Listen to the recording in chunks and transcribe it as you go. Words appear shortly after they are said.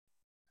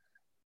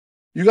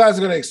You guys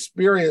are going to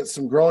experience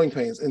some growing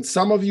pains, and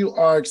some of you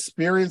are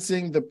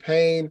experiencing the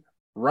pain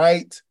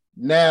right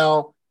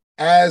now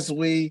as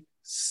we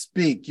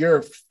speak.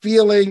 You're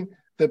feeling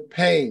the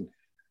pain.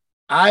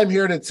 I'm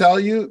here to tell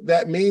you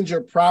that means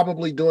you're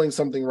probably doing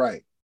something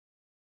right.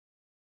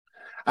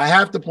 I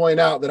have to point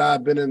out that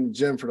I've been in the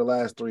gym for the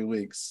last 3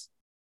 weeks.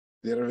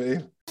 You know what I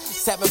mean?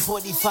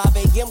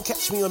 7:45 a.m.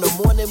 Catch me on the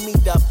morning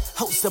meetup,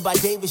 hosted by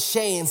David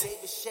Shanes.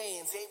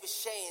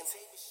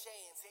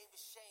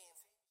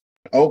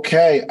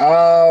 Okay.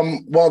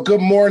 Well,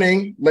 good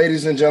morning,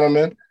 ladies and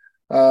gentlemen,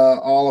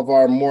 all of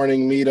our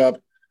morning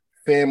meetup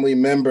family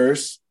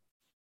members.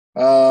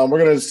 We're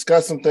going to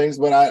discuss some things,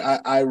 but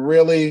I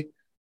really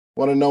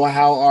want to know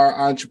how our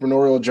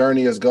entrepreneurial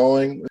journey is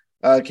going.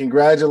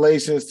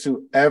 Congratulations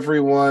to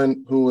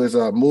everyone who is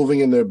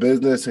moving in their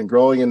business and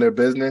growing in their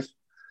business.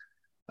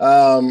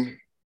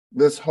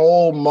 This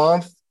whole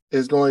month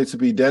is going to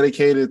be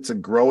dedicated to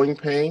growing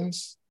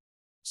pains.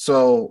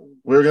 So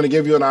we're going to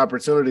give you an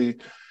opportunity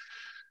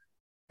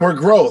for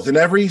growth, and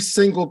every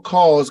single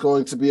call is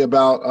going to be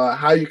about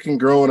how you can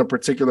grow in a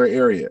particular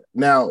area.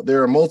 Now,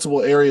 there are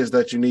multiple areas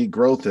that you need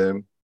growth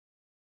in,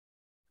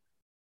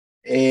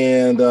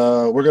 and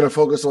we're going to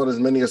focus on as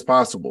many as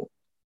possible.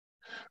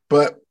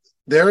 But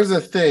there is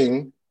a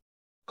thing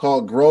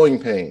called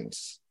growing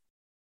pains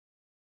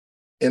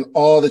in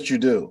all that you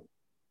do.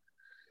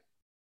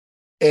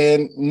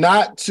 And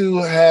not to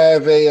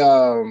have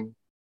a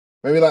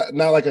maybe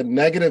not like a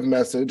negative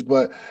message,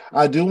 but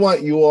I do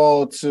want you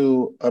all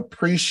to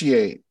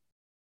appreciate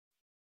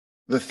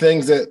the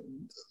things that,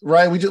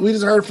 right? We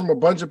just heard from a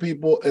bunch of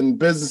people, and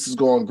business is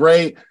going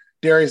great.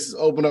 Darius has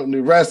opened up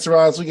new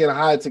restaurants. We get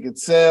high ticket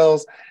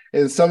sales,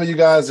 and some of you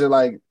guys are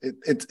like,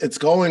 it's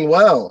going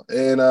well,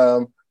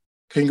 and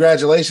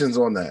congratulations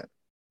on that.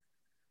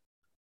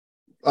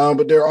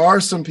 But there are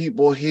some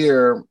people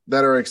here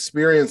that are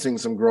experiencing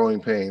some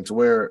growing pains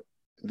where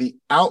the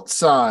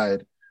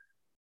outside,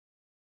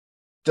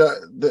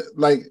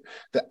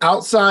 the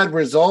outside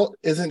result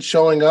isn't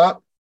showing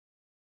up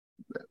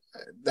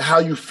how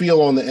you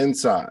feel on the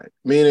inside.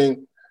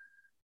 Meaning,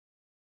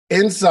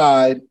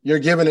 inside, you're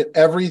giving it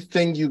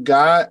everything you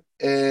got,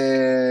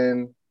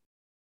 and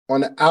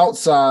on the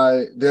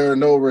outside, there are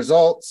no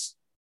results,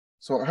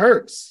 so it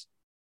hurts.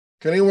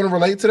 Can anyone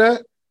relate to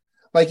that?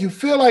 Like, you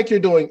feel like you're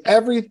doing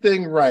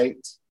everything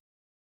right,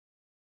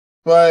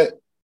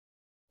 but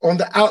on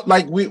the out,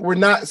 like we're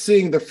not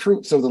seeing the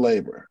fruits of the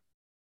labor.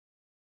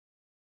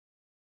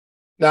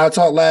 Now, I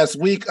talked last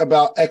week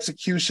about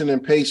execution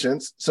and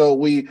patience. So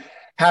we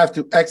have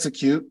to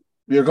execute.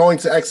 We are going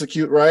to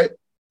execute, right?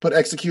 Put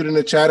execute in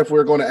the chat if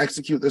we're going to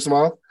execute this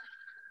month.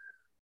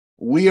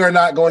 We are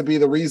not going to be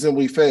the reason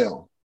we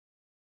fail.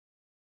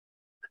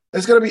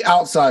 It's going to be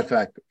outside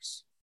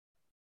factors.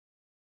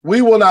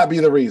 We will not be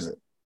the reason.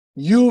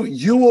 You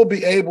will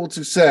be able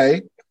to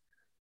say,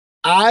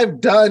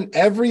 I've done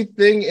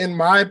everything in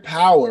my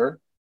power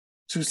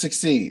to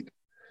succeed.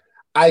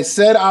 I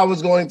said I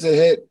was going to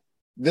hit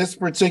this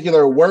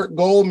particular work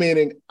goal,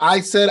 meaning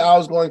I said I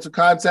was going to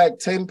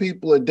contact 10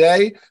 people a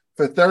day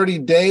for 30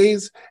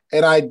 days,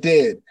 and I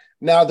did.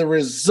 Now, the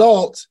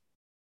result,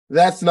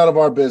 that's none of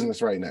our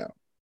business right now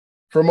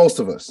for most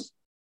of us.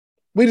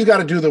 We just got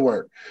to do the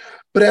work.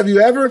 But have you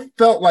ever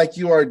felt like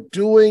you are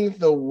doing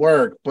the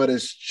work, but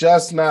it's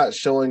just not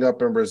showing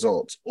up in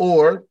results?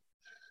 Or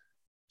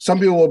some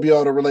people will be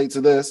able to relate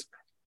to this,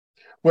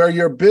 where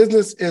your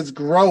business is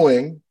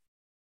growing,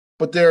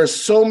 but there are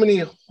so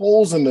many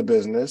holes in the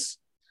business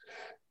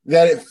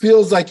that it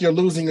feels like you're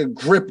losing a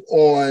grip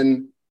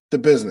on the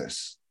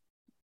business.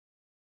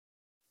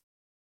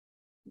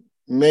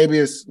 Maybe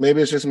it's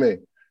just me.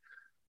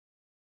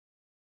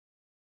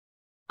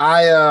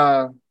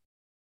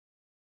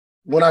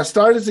 When I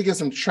started to get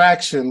some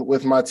traction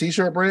with my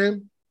t-shirt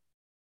brand,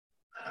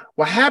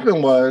 what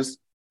happened was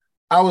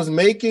I was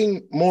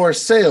making more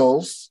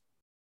sales,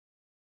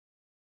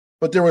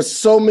 but there were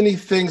so many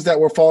things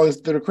that were falling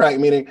through the crack,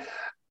 meaning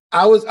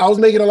I was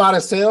making a lot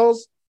of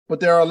sales,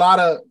 but there are a lot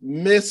of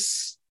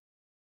misfulfilled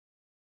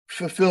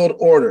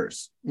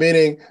orders,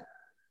 meaning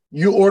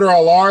you order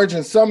a large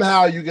and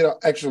somehow you get an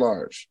extra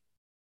large.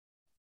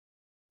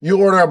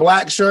 You order a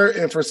black shirt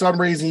and for some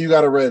reason you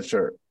got a red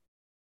shirt.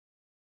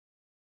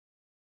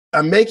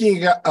 I'm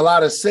making a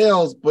lot of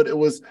sales, but it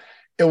was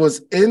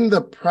in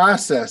the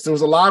process. There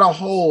was a lot of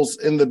holes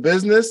in the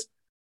business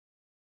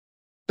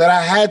that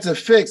I had to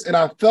fix. And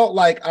I felt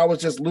like I was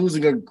just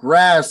losing a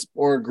grasp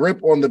or a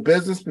grip on the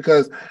business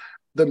because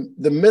the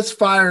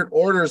misfired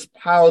orders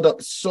piled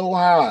up so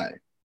high.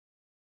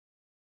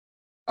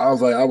 I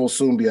was like, I will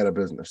soon be out of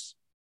business.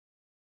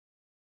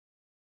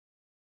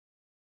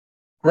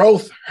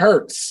 Growth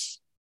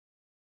hurts.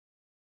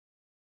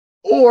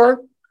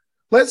 Or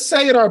let's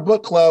say in our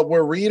book club,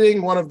 we're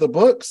reading one of the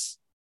books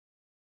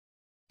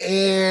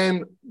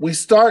and we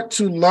start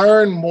to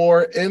learn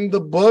more in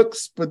the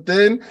books, but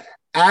then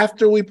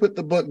after we put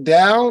the book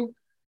down,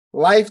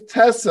 life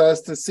tests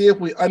us to see if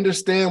we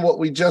understand what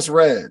we just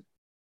read.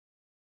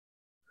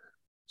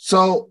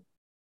 So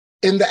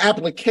in the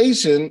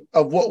application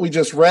of what we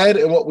just read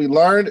and what we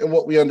learned and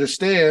what we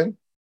understand,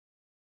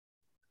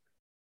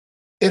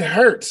 it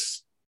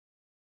hurts,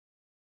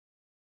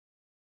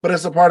 but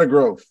it's a part of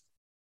growth.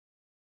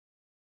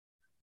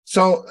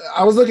 So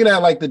I was looking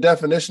at like the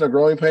definition of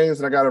growing pains,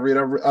 and I got to read.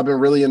 I've been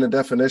really into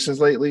definitions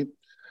lately.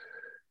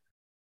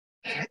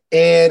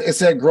 And it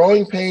said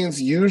growing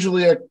pains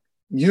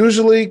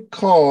usually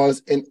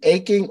cause an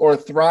aching or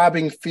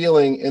throbbing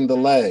feeling in the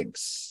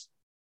legs.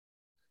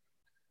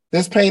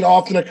 This pain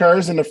often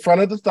occurs in the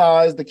front of the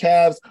thighs, the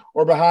calves,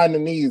 or behind the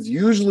knees.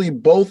 Usually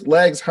both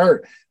legs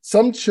hurt.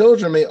 Some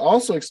children may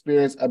also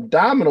experience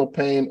abdominal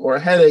pain or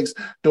headaches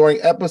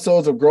during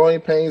episodes of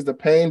growing pains. The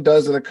pain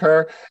doesn't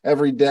occur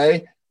every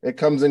day. It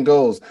comes and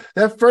goes.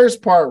 That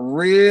first part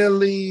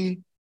really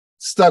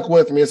stuck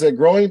with me. It said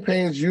growing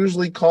pains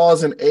usually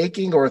cause an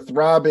aching or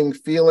throbbing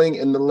feeling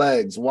in the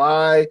legs.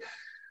 Why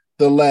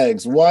the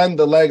legs? One,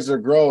 the legs are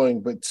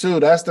growing, but two,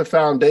 that's the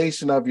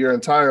foundation of your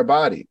entire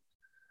body.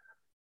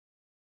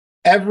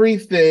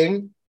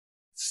 Everything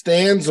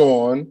stands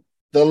on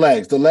the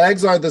legs. The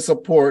legs are the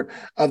support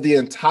of the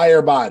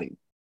entire body.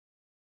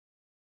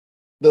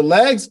 The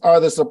legs are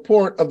the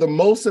support of the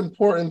most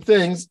important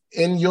things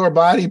in your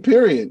body,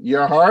 period.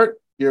 Your heart,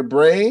 your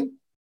brain,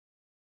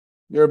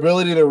 your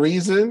ability to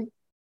reason,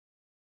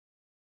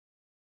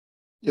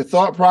 your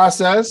thought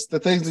process, the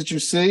things that you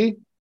see,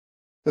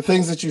 the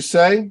things that you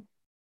say.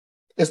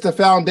 It's the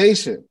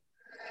foundation.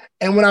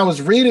 And when I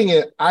was reading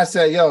it, I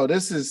said, yo,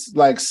 this is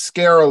like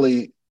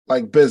scarily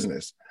like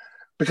business,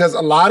 because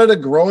a lot of the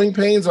growing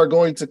pains are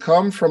going to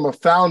come from a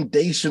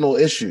foundational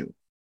issue.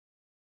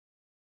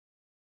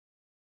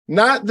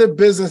 Not the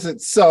business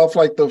itself,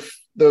 like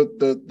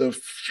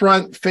the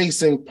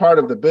front-facing part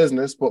of the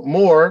business, but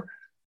more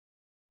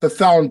the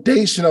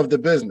foundation of the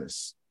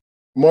business,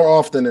 more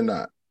often than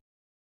not.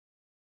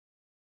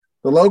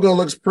 The logo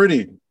looks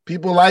pretty.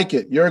 People like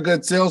it. You're a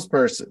good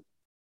salesperson.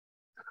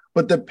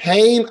 But the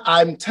pain,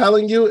 I'm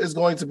telling you, is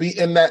going to be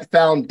in that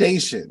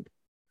foundation.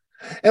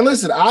 And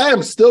listen, I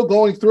am still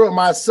going through it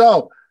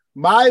myself.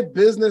 My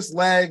business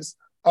legs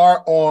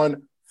are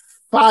on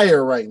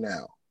fire right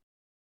now.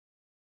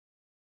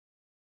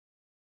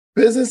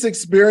 Business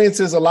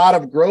experiences a lot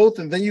of growth,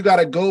 and then you got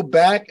to go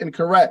back and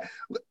correct.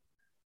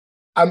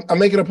 I'm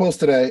making a post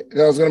today.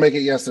 I was going to make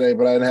it yesterday,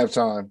 but I didn't have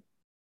time.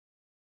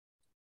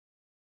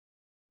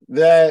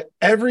 That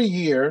every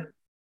year,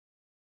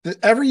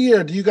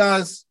 do you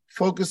guys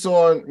focus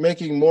on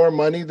making more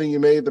money than you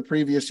made the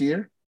previous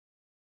year?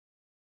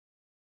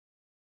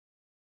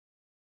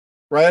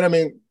 Right? I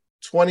mean,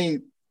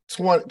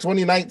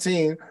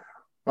 2019,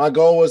 my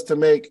goal was to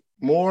make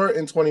more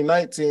in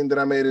 2019 than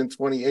I made in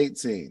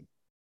 2018.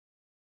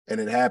 And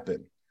it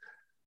happened.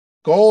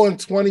 Goal in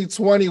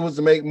 2020 was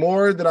to make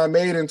more than I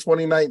made in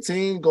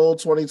 2019. Goal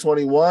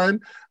 2021,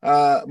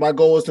 my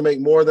goal was to make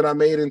more than I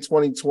made in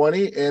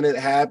 2020, and it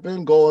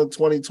happened. Goal in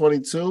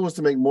 2022 was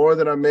to make more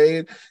than I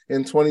made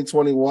in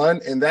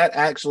 2021, and that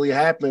actually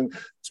happened.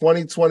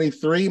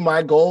 2023,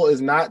 my goal is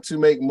not to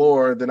make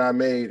more than I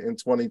made in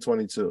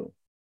 2022.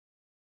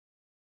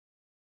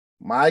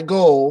 My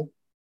goal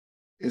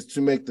is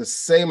to make the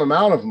same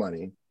amount of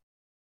money,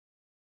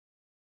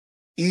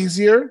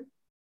 easier,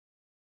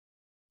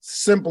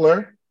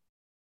 simpler,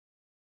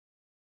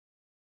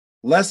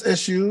 less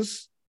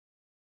issues,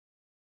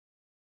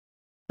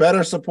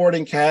 better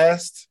supporting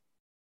cast,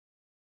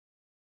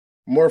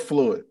 more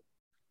fluid.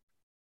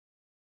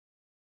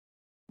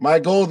 My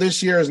goal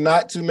this year is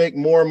not to make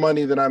more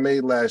money than I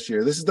made last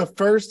year. This is the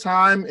first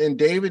time in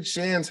David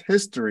Shan's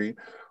history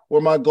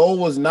where my goal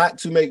was not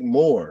to make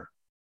more.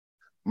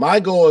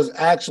 My goal is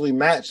actually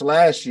match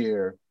last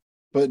year,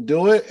 but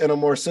do it in a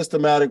more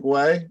systematic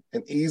way,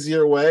 an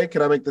easier way.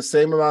 Can I make the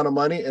same amount of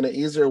money in an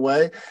easier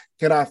way?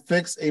 Can I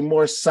fix a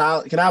more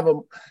solid,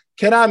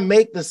 can I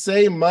make the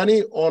same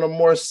money on a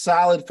more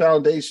solid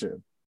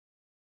foundation?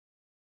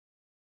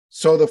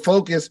 So the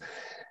focus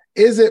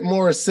isn't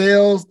more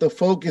sales. The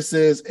focus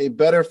is a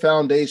better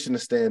foundation to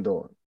stand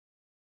on.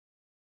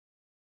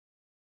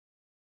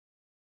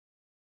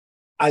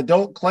 I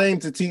don't claim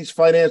to teach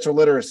financial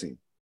literacy.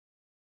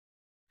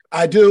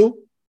 I do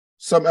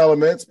some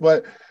elements,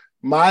 but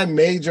my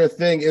major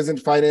thing isn't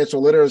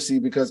financial literacy,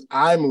 because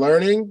I'm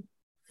learning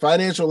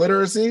financial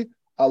literacy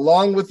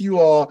along with you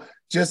all,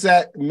 just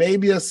at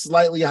maybe a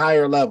slightly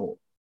higher level.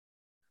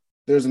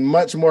 There's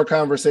much more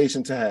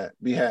conversation to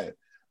be had.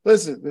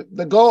 Listen,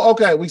 the goal,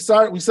 okay, we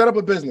set up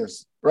a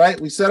business, right?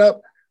 We set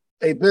up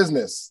a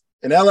business,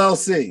 an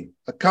LLC,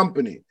 a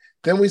company.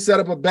 Then we set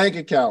up a bank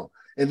account,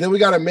 and then we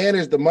got to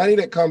manage the money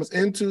that comes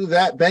into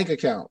that bank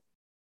account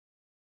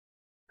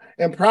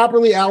and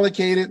properly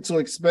allocate it to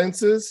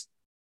expenses.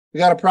 We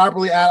got to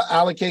properly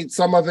allocate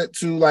some of it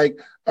to like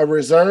a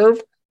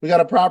reserve. We got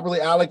to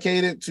properly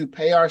allocate it to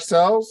pay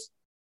ourselves.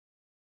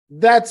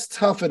 That's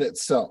tough in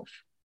itself.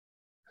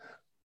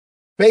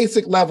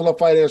 Basic level of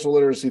financial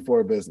literacy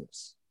for a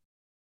business.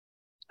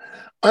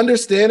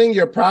 Understanding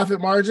your profit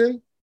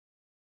margin.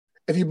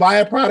 If you buy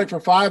a product for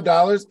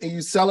 $5 and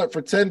you sell it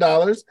for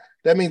 $10,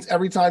 that means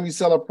every time you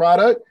sell a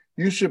product,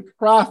 you should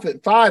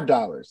profit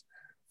 $5.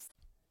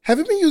 Have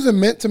you been using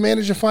Mint to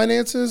manage your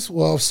finances?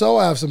 Well, if so,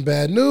 I have some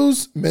bad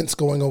news. Mint's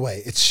going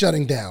away. It's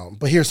shutting down.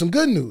 But here's some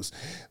good news.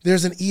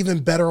 There's an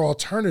even better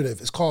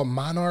alternative. It's called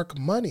Monarch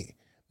Money.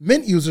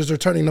 Mint users are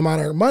turning to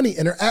Monarch Money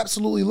and they're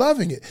absolutely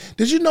loving it.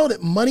 Did you know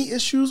that money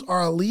issues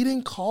are a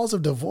leading cause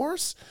of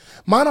divorce?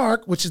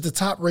 Monarch, which is the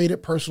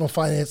top-rated personal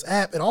finance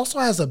app, it also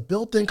has a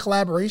built-in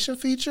collaboration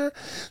feature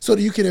so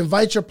that you can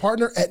invite your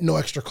partner at no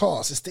extra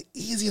cost. It's the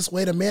easiest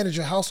way to manage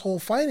your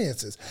household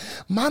finances.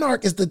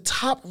 Monarch is the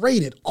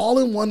top-rated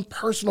all-in-one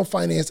personal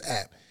finance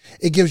app.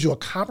 It gives you a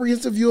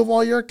comprehensive view of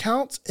all your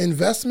accounts,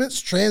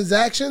 investments,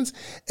 transactions,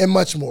 and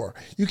much more.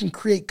 You can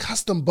create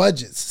custom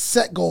budgets,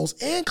 set goals,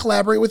 and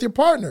collaborate with your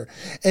partner.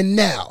 And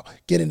now,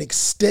 get an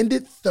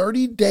extended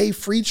 30-day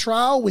free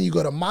trial when you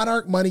go to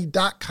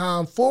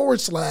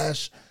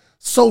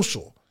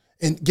monarchmoney.com/social.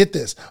 And get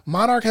this,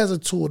 Monarch has a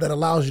tool that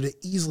allows you to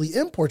easily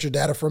import your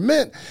data from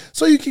Mint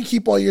so you can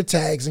keep all your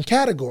tags and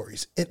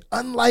categories. And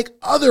unlike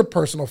other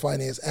personal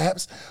finance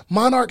apps,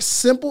 Monarch's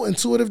simple,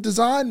 intuitive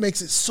design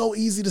makes it so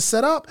easy to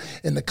set up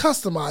and to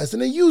customize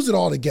and to use it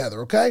all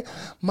together, okay?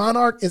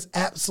 Monarch is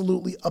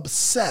absolutely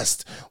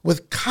obsessed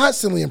with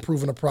constantly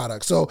improving the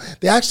product. So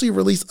they actually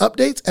release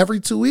updates every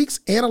 2 weeks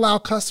and allow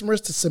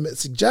customers to submit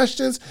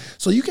suggestions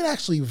so you can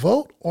actually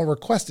vote on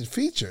requested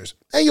features.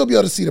 And you'll be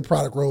able to see the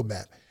product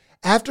roadmap.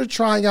 After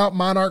trying out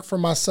Monarch for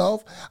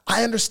myself,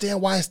 I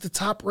understand why it's the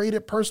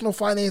top-rated personal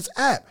finance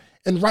app.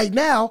 And right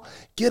now,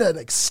 get an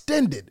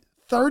extended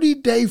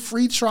 30-day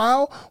free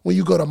trial when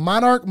you go to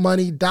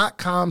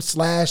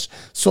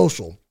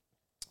monarchmoney.com/social.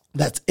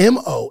 That's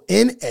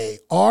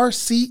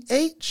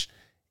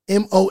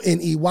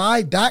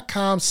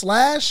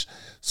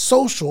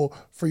monarchmoney.com/social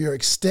for your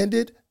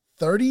extended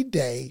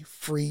 30-day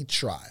free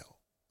trial.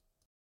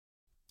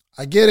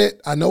 I get it.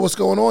 I know what's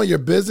going on. Your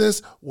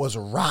business was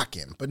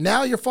rocking, but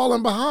now you're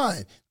falling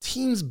behind.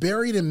 Teams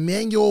buried in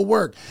manual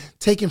work,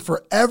 taking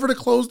forever to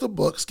close the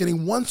books.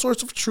 Getting one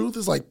source of truth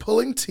is like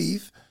pulling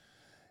teeth.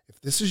 If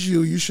this is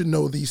you, you should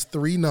know these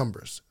three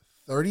numbers: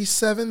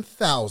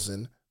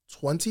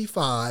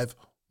 37,025,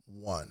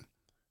 1.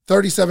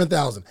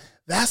 37,000.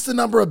 That's the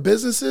number of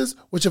businesses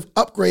which have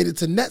upgraded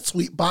to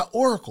NetSuite by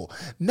Oracle.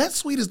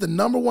 NetSuite is the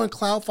 #1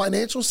 cloud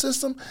financial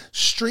system,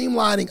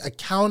 streamlining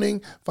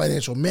accounting,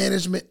 financial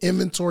management,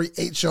 inventory,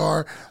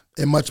 HR,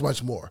 and much,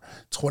 much more.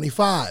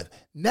 25.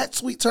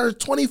 NetSuite turns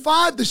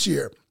 25 this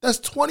year. That's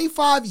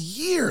 25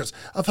 years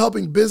of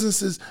helping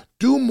businesses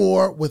do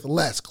more with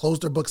less, close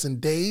their books in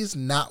days,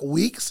 not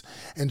weeks,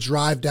 and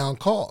drive down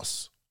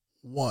costs.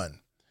 1.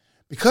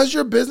 Because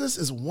your business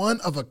is one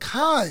of a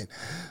kind.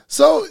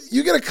 So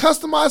you get a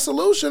customized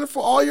solution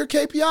for all your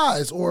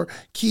KPIs or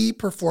key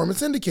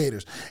performance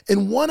indicators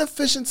in one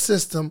efficient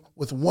system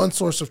with one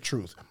source of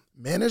truth.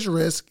 Manage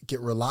risk, get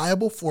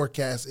reliable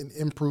forecasts, and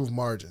improve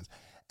margins.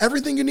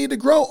 Everything you need to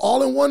grow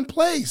all in one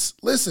place.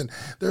 Listen,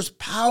 there's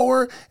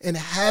power in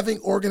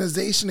having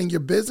organization in your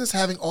business,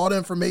 having all the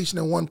information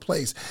in one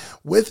place.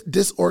 With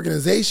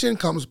disorganization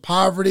comes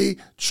poverty.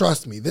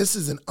 Trust me, this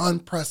is an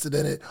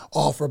unprecedented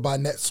offer by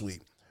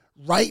NetSuite.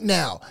 Right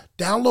now,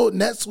 download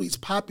NetSuite's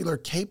popular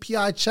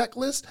KPI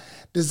checklist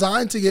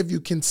designed to give you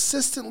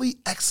consistently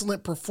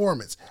excellent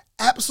performance,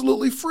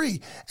 absolutely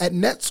free at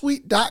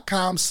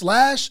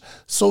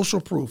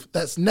netsuite.com/socialproof.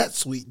 That's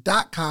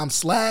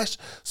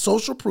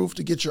netsuite.com/socialproof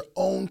to get your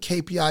own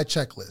KPI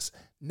checklist.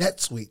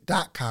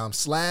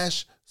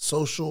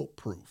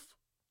 netsuite.com/socialproof.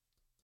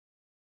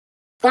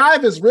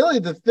 5 is really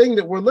the thing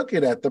that we're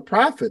looking at, the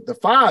profit, the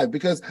 5,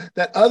 because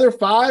that other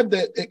 5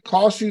 that it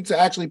costs you to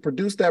actually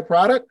produce that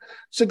product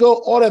should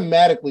go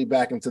automatically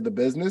back into the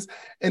business.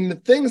 And the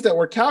things that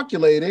we're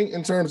calculating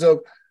in terms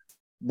of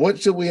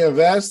what should we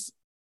invest,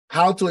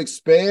 how to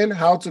expand,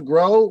 how to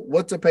grow,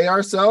 what to pay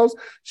ourselves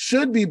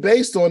should be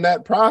based on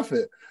that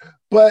profit.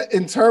 But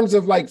in terms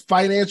of like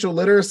financial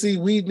literacy,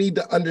 we need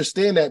to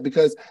understand that,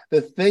 because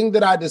the thing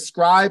that I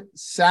described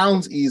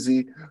sounds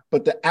easy,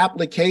 but the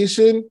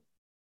application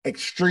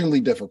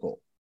extremely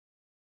difficult.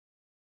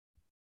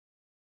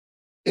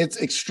 It's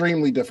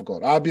extremely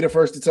difficult. I'll be the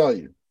first to tell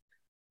you.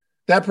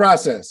 That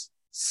process,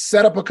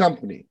 set up a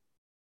company.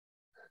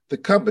 The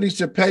company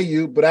should pay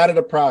you, but out of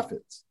the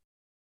profits.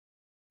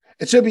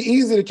 It should be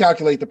easy to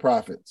calculate the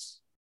profits.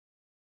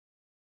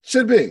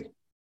 Should be.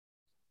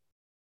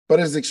 But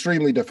it's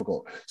extremely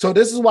difficult. So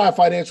this is why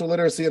financial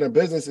literacy in a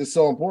business is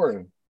so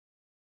important.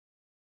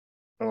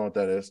 I don't know what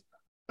that is.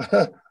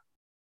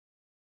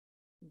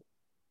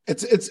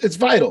 It's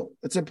vital.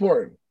 It's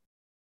important.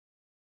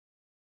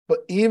 But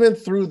even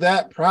through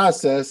that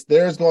process,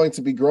 there's going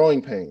to be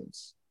growing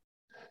pains.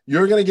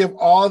 You're going to give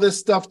all this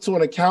stuff to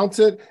an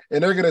accountant,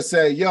 and they're going to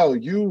say, yo,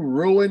 you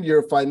ruined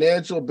your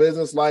financial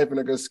business life, and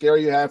they're going to scare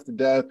you half to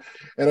death.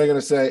 And they're going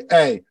to say,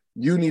 hey,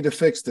 you need to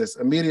fix this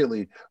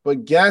immediately.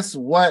 But guess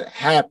what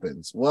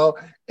happens? Well,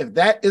 if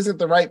that isn't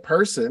the right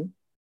person,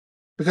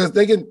 because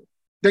they can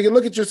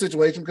look at your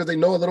situation because they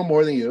know a little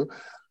more than you,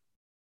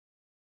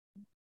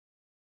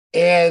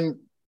 and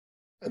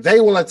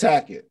they will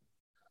attack it.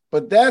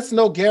 But that's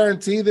no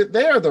guarantee that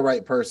they're the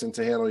right person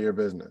to handle your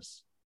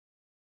business.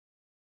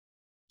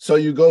 So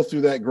you go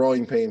through that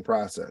growing pain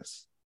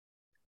process.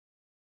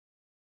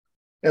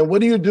 And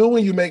what do you do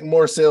when you make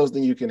more sales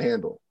than you can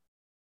handle?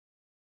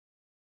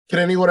 Can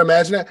anyone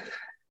imagine that?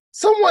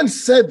 Someone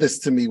said this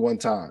to me one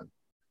time.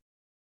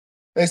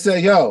 They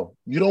said, yo,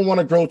 you don't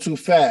want to grow too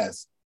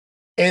fast.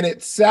 And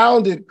it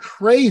sounded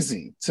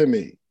crazy to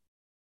me.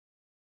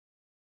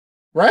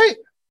 Right?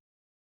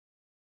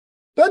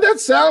 Doesn't that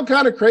sound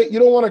kind of crazy? You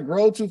don't want to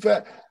grow too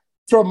fast.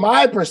 From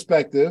my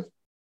perspective,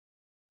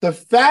 the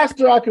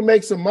faster I can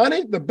make some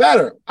money, the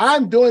better.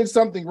 I'm doing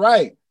something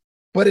right.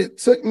 But it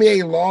took me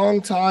a long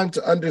time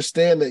to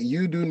understand that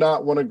you do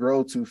not want to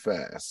grow too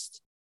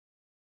fast.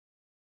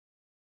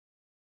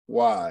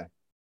 Why?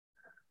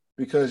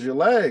 Because your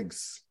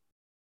legs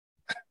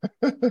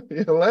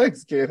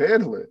can't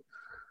handle it.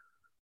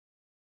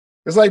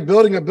 It's like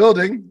building a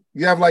building.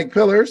 You have like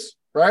pillars,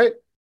 right?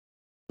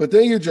 But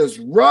then you just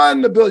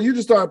run the building. You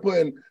just start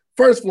putting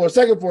first floor,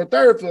 second floor,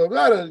 third floor,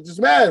 just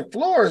mad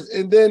floors.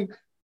 And then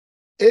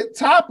it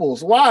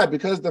topples. Why?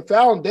 Because the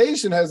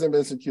foundation hasn't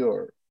been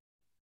secured.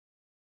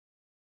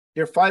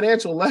 Your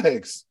financial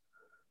legs.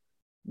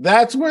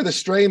 That's where the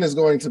strain is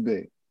going to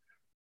be.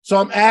 So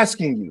I'm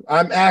asking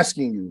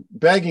you,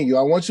 begging you,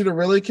 I want you to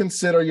really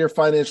consider your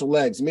financial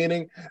legs,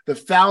 meaning the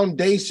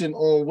foundation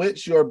on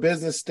which your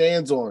business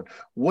stands on.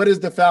 What is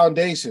the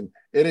foundation?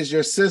 It is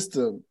your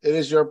system. It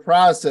is your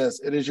process.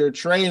 It is your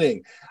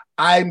training.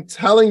 I'm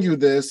telling you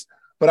this,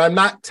 but I'm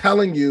not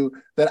telling you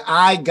that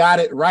I got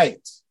it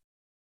right.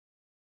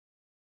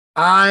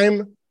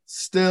 I'm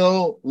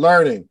still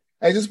learning.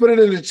 Hey, just put it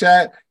in the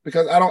chat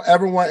because I don't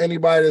ever want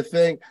anybody to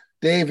think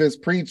Dave is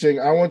preaching.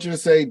 I want you to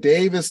say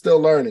Dave is still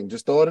learning.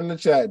 Just throw it in the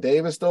chat.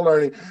 Dave is still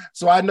learning.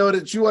 So I know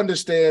that you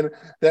understand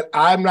that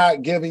I'm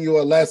not giving you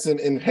a lesson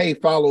in, hey,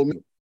 follow me.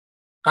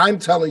 I'm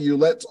telling you,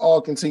 let's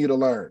all continue to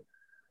learn.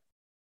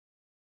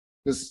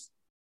 Because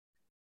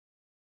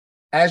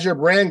as your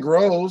brand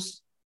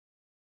grows,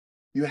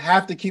 you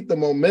have to keep the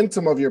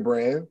momentum of your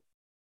brand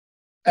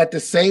at the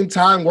same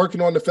time working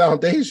on the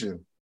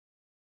foundation.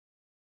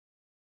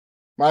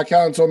 My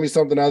accountant told me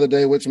something the other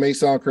day, which may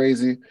sound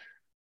crazy. He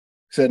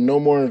said, no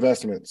more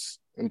investments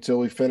until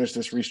we finish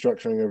this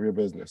restructuring of your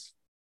business.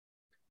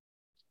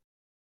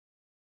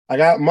 I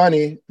got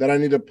money that I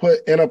need to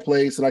put in a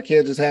place and I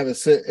can't just have it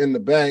sit in the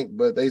bank,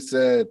 but they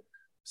said,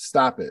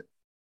 stop it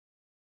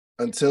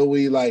until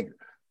we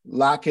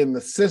lock in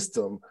the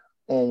system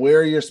on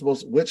where you're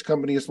supposed, which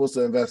company you're supposed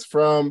to invest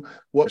from,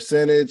 what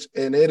percentage.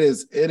 And it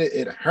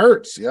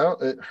hurts,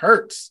 it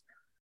hurts.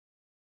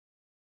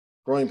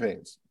 Growing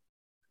pains.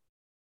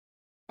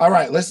 All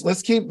right, let's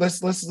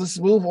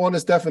move on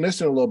this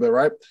definition a little bit,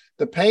 right?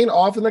 The pain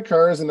often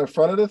occurs in the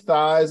front of the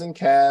thighs and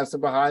calves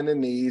and behind the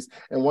knees.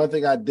 And one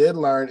thing I did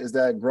learn is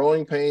that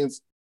growing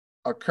pains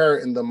occur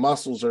in the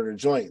muscles or the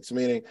joints,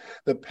 meaning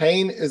the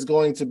pain is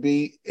going to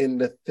be in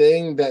the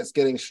thing that's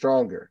getting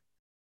stronger.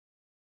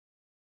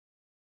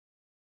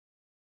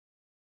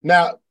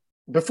 Now,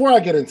 before I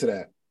get into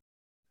that,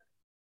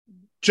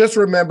 just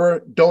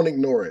remember, don't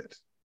ignore it.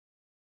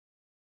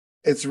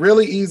 It's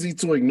really easy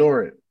to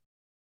ignore it.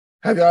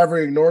 Have you ever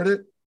ignored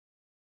it?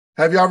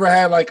 Have you ever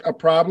had a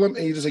problem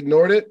and you just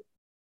ignored it?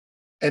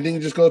 And then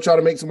you just go try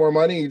to make some more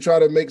money and you try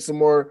to make some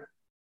more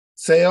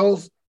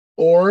sales?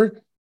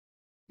 Or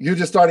you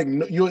just start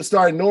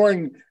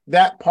ignoring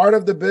that part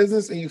of the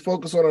business and you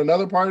focus on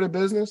another part of the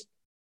business?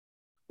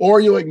 Or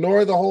you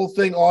ignore the whole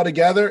thing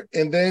altogether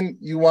and then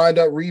you wind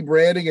up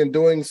rebranding and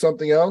doing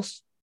something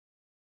else?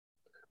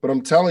 But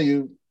I'm telling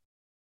you,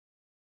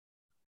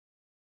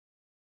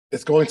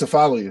 it's going to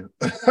follow you.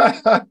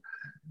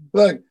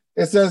 Look,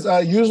 it says,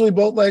 usually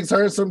both legs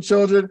hurt. Some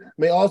children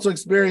may also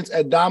experience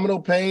abdominal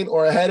pain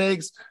or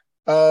headaches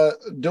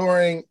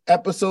during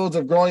episodes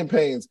of growing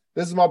pains.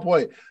 This is my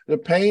point. The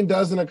pain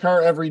doesn't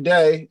occur every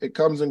day. It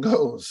comes and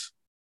goes.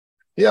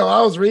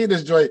 I was reading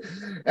this joint,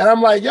 and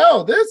I'm like,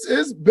 this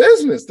is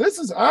business. This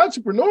is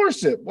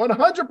entrepreneurship,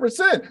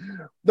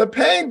 100%. The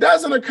pain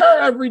doesn't occur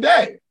every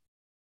day.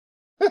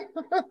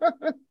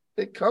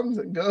 It comes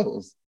and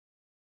goes.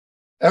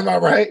 Am I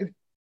right?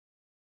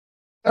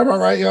 Am I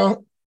right,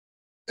 y'all?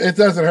 It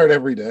doesn't hurt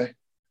every day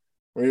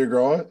when you're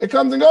growing. It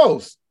comes and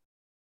goes.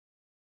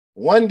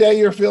 One day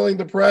you're feeling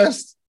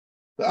depressed.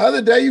 The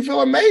other day you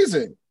feel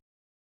amazing.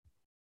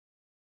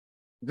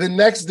 The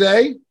next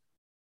day,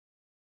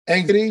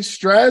 anxiety,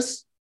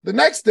 stress. The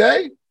next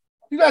day,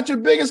 you got your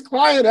biggest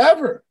client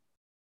ever.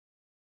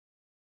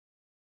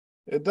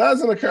 It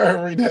doesn't occur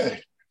every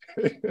day.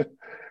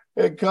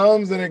 It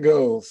comes and it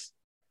goes.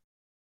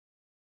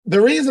 The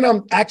reason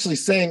I'm actually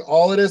saying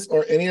all of this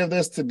or any of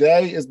this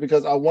today is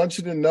because I want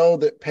you to know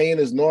that pain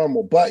is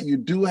normal, but you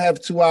do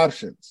have two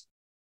options: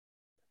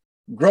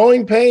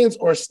 growing pains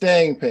or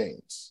staying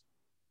pains.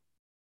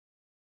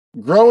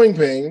 Growing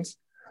pains,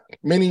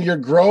 meaning you're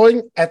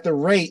growing at the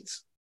rate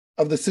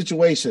of the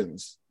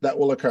situations that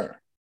will occur.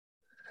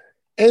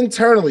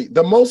 Internally,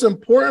 the most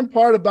important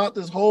part about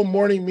this whole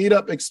morning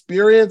meetup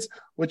experience,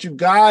 which you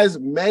guys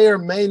may or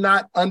may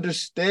not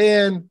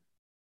understand,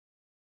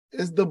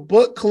 is the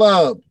book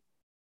club.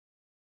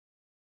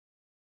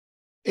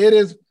 It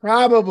is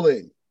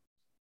probably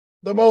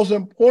the most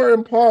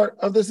important part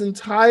of this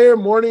entire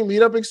morning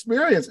meetup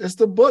experience. It's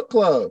the book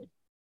club.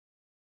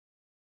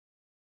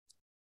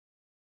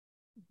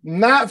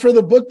 Not for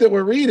the book that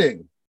we're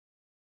reading,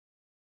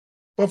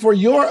 but for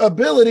your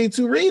ability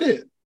to read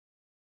it,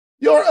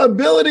 your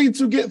ability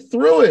to get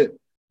through it.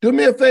 Do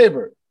me a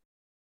favor.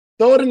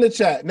 Throw it in the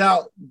chat.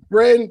 Now,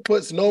 Bryn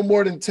puts no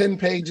more than 10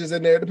 pages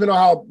in there, depending on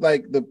how,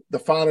 like, the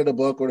font of the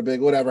book or the big,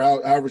 whatever,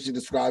 however she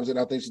describes it.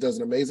 I think she does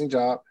an amazing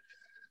job.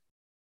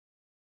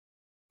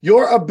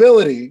 Your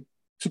ability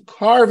to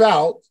carve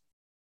out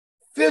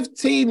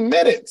 15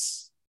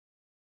 minutes,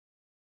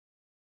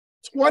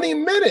 20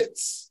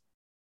 minutes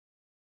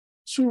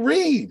to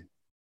read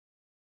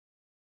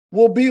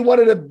will be one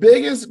of the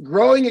biggest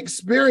growing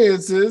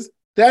experiences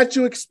that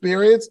you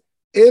experience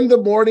in the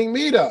morning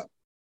meetup.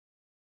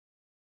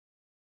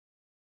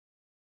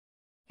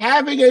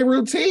 Having a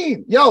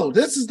routine. Yo,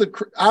 this is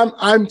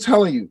I'm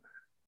telling you,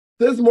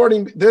 this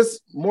morning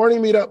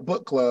meetup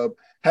book club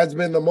has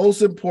been the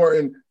most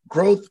important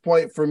growth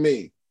point for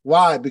me.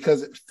 Why?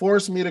 Because it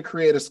forced me to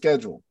create a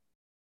schedule.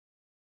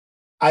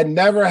 I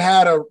never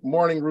had a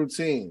morning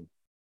routine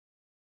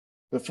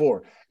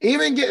before.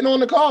 Even getting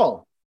on the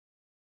call.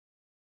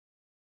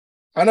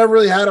 I never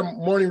really had a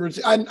morning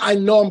routine. I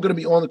know I'm going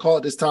to be on the call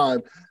at this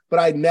time, but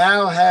I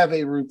now have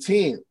a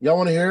routine. Y'all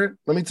want to hear it?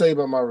 Let me tell you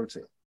about my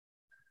routine.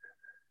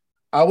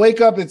 I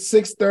wake up at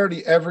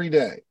 6:30 every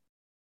day.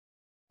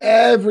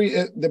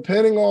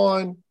 Depending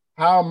on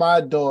how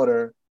my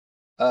daughter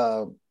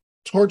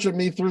tortured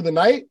me through the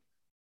night,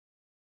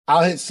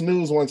 I'll hit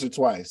snooze once or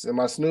twice, and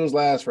my snooze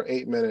lasts for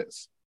 8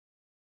 minutes.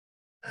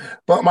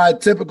 But my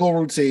typical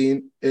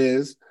routine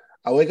is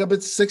I wake up at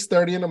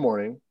 6:30 in the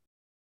morning.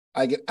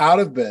 I get out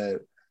of bed.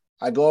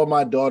 I go in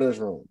my daughter's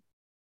room,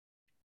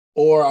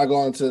 or I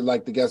go into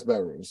like the guest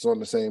bedroom. It's on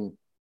the same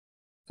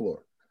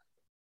floor.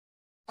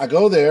 I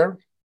go there.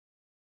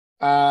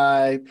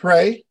 I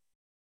pray,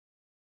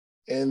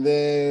 and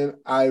then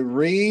I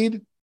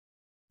read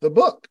the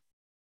book.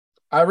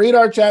 I read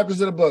our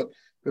chapters of the book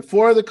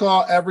before the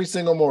call every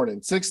single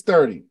morning,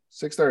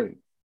 6:30.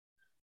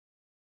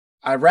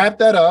 I wrap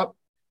that up.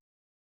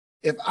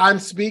 If I'm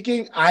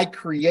speaking, I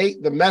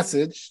create the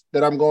message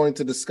that I'm going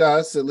to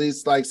discuss, at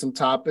least like some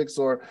topics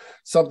or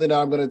something that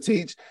I'm going to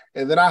teach.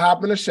 And then I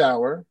hop in the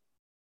shower,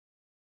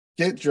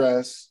 get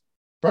dressed,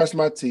 brush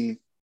my teeth,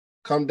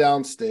 come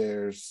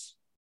downstairs,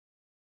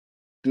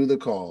 do the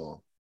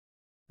call,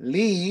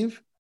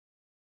 leave,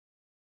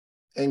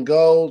 and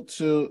go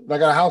to, I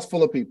got a house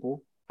full of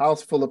people.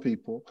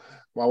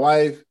 My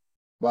wife,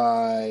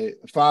 my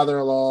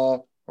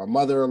father-in-law, my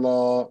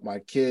mother-in-law, my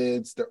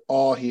kids, they're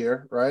all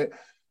here, right?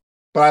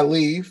 But I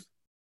leave,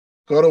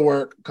 go to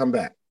work, come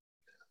back.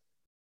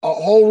 A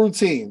whole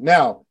routine.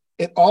 Now,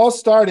 it all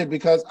started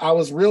because I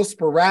was real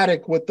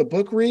sporadic with the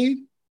book read,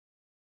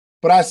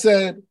 but I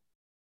said,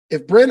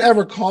 if Bryn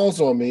ever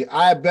calls on me,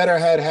 I better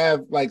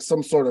have like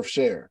some sort of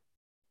share.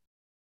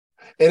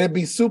 And it'd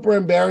be super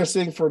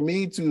embarrassing for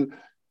me to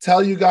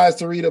tell you guys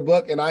to read a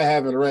book and I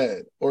haven't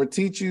read, or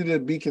teach you to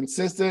be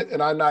consistent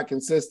and I'm not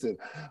consistent.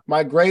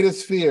 My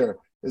greatest fear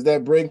is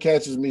that Bryn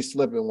catches me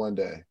slipping one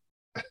day.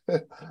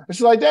 And she's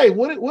like, Dave,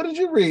 what did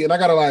you read? And I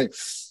gotta like,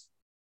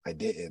 I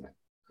didn't.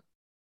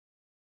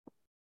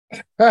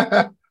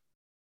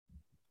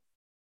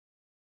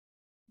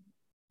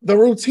 The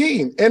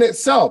routine in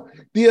itself,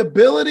 the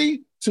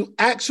ability to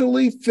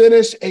actually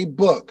finish a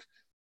book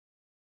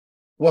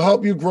will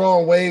help you grow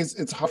in ways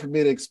it's hard for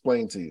me to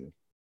explain to you.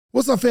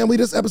 What's up, family?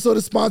 This episode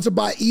is sponsored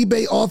by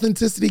eBay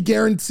Authenticity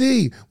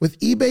Guarantee. With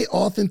eBay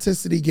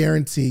Authenticity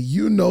Guarantee,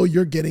 you know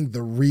you're getting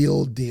the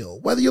real deal.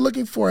 Whether you're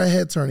looking for a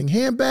head-turning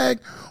handbag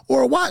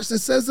or a watch that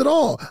says it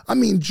all. I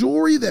mean,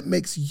 jewelry that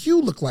makes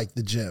you look like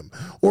the gym,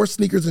 or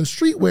sneakers and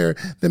streetwear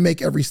that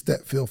make every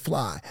step feel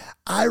fly.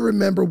 I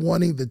remember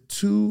wanting the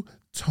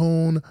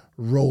two-tone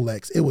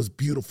Rolex. It was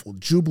beautiful.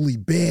 Jubilee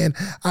band.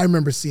 I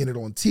remember seeing it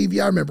on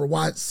TV. I remember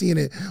seeing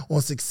it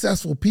on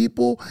successful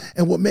people.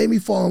 And what made me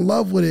fall in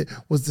love with it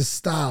was the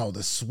style,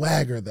 the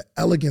swagger, the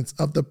elegance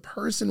of the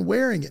person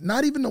wearing it.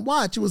 Not even the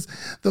watch. It was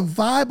the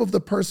vibe of the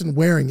person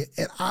wearing it.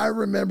 And I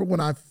remember when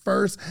I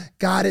first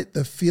got it,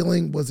 the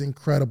feeling was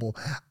incredible.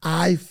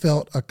 I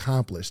felt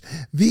accomplished.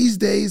 These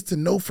days, to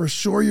know for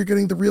sure you're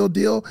getting the real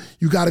deal,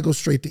 you got to go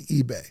straight to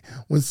eBay.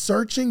 When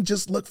searching,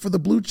 just look for the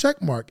blue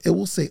check mark. It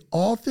will say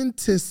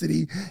authenticity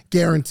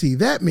guarantee.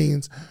 That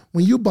means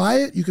when you buy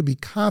it, you can be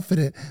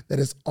confident that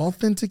it's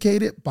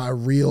authenticated by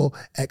real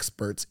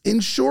experts.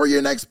 Ensure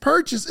your next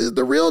purchase is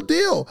the real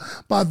deal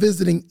by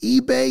visiting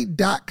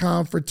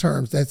ebay.com for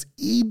terms. That's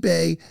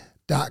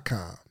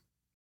ebay.com.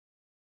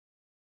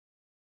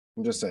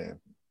 I'm just saying.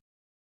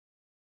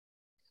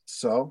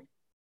 So,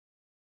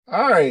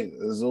 all right,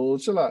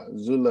 Zula,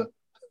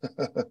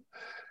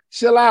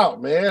 chill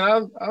out,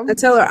 man. I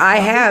tell her I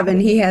have, and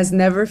he has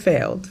never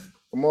failed.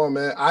 Come on,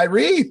 man. I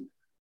read.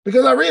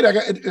 Because I read,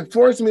 it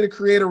forced me to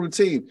create a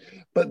routine.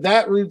 But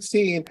that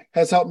routine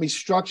has helped me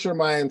structure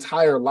my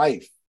entire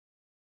life.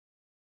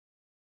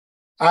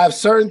 I have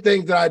certain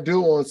things that I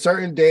do on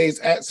certain days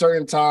at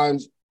certain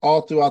times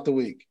all throughout the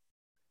week.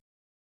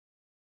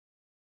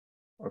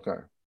 Okay.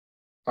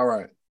 All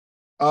right.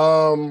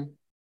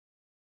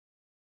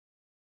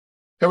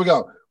 Here we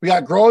go. We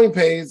got growing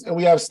pains and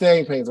we have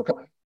staying pains. Okay.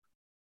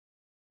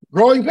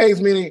 Growing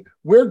pains meaning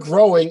we're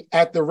growing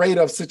at the rate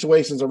of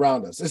situations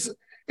around us.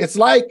 It's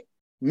like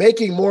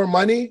making more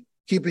money,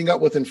 keeping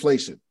up with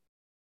inflation.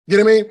 You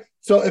know what I mean?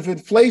 So if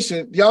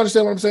inflation, do y'all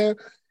understand what I'm saying?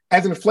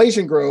 As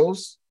inflation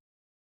grows,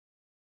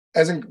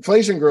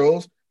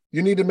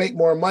 you need to make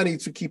more money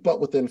to keep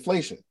up with the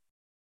inflation.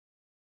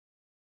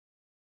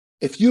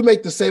 If you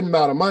make the same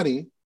amount of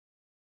money,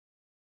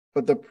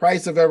 but the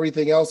price of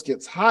everything else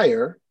gets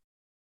higher,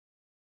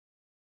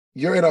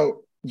 you're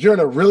in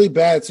a really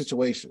bad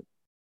situation.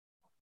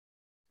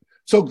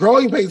 So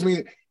growing pains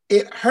mean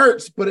it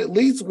hurts, but at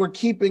least we're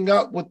keeping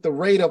up with the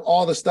rate of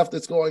all the stuff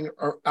that's going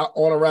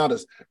on around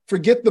us.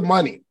 Forget the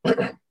money.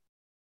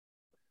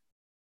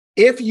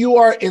 If you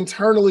are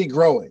internally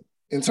growing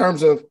in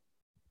terms of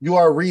you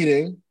are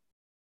reading,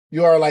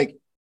 you are like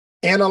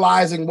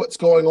analyzing what's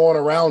going on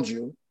around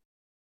you.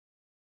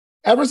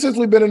 Ever since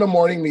we've been in a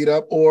morning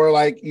meetup or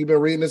like you've been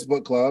reading this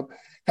book club,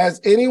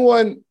 has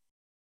anyone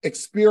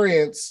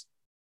experienced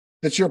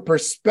that your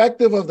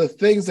perspective of the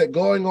things that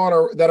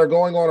are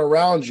going on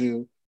around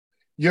you,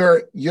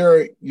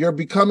 you're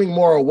becoming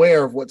more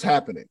aware of what's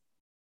happening?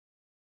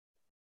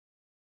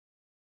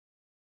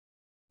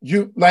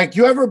 You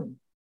ever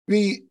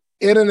be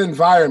in an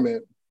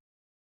environment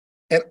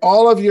and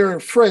all of your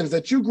friends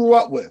that you grew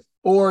up with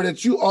or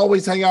that you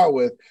always hang out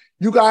with,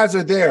 you guys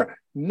are there,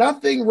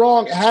 nothing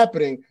wrong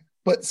happening,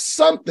 but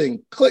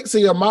something clicks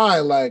in your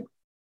mind like,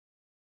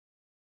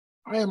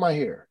 why am I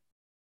here?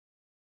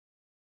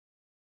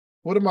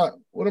 What am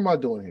I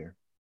doing here?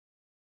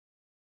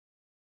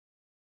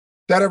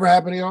 That ever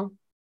happened to y'all?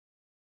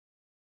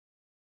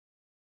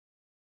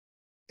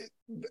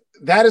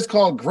 That is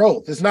called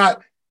growth. It's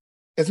not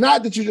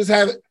that you just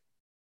have it.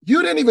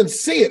 You didn't even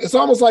see it. It's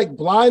almost like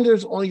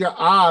blinders on your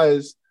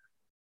eyes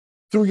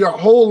through your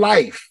whole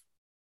life.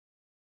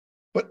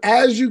 But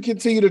as you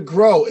continue to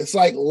grow, it's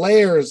like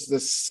layers, the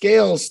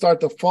scales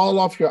start to fall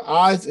off your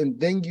eyes, and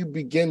then you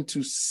begin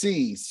to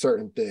see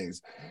certain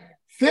things.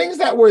 Things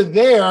that were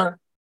there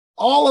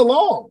all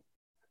along.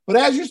 But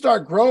as you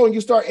start growing, you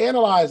start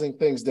analyzing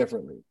things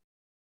differently.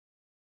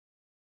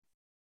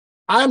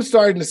 I'm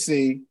starting to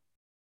see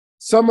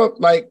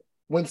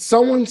when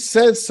someone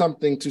says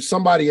something to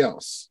somebody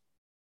else,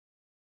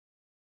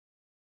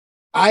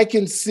 I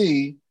can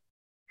see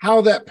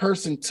how that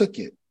person took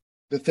it,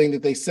 the thing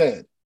that they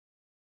said.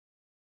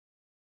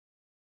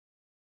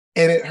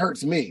 And it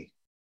hurts me.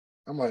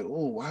 I'm like,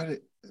 oh,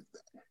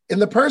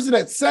 and the person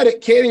that said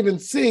it can't even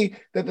see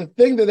that the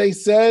thing that they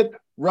said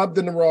rubbed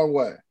in the wrong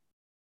way.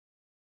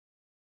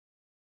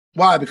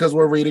 Why? Because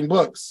we're reading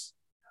books.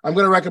 I'm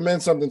going to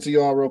recommend something to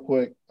you all real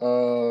quick.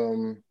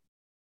 Hold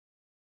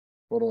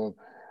on.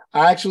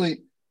 I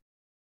actually,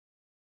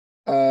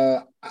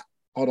 hold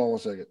on one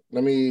second.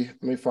 Let me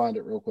find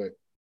it real quick.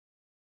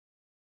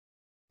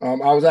 I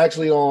was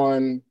actually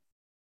on,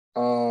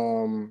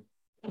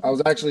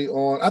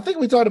 I think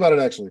we talked about it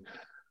actually.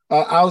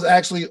 I was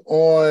actually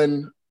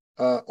on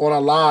a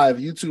live,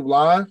 YouTube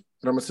live,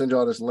 and I'm gonna send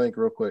y'all this link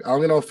real quick.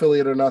 I'm gonna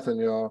affiliate or nothing,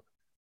 y'all.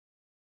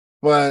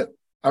 But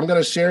I'm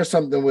gonna share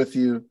something with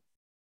you.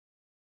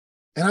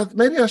 And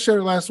maybe I shared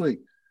it last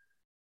week.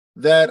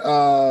 That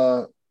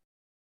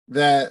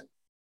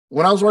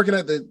when I was working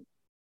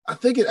I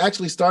think it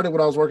actually started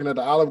when I was working at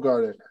the Olive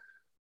Garden.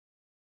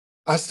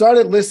 I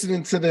started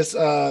listening to this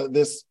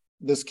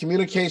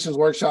communications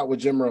workshop with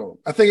Jim Rohn.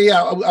 I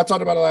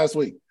talked about it last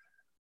week.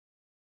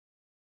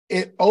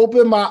 It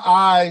opened my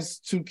eyes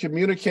to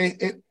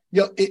communicate.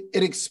 It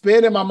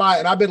expanded my mind,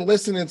 and I've been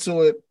listening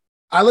to it.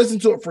 I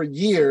listened to it for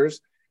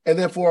years, and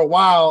then for a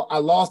while, I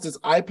lost this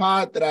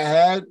iPod that I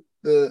had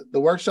the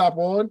workshop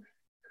on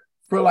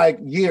for like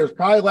years.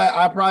 I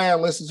probably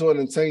haven't listened to it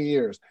in 10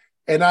 years.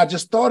 And I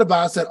just thought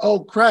about it. I said,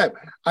 oh, crap,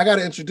 I got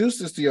to introduce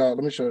this to y'all.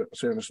 Let me share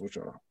this with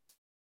y'all.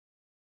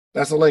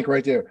 That's a link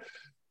right there.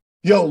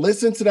 Yo,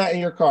 listen to that in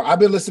your car. I've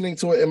been listening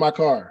to it in my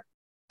car,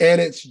 and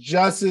it's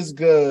just as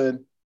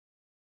good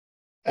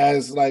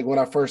as like when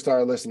I first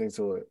started listening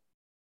to it,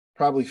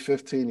 probably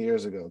 15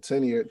 years ago,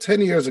 10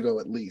 years ago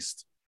at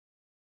least.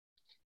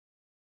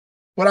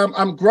 But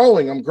I'm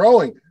growing.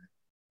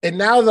 And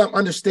now that I'm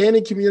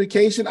understanding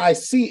communication, I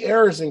see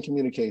errors in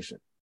communication.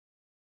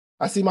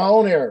 I see my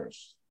own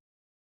errors.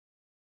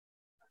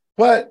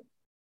 But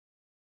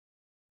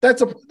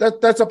that's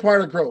a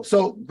part of growth.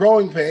 So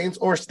growing pains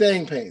or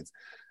staying pains.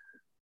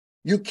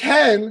 You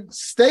can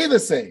stay the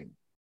same,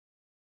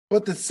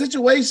 but the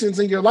situations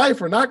in your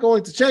life are not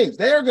going to change.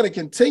 They are going to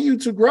continue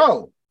to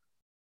grow.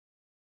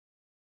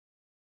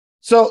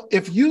 So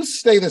if you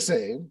stay the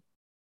same,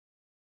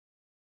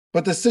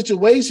 but the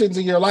situations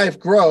in your life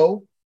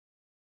grow,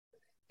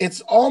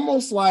 it's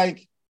almost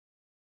like,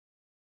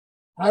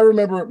 I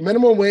remember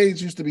minimum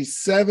wage used to be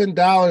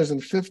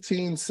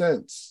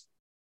 $7.15.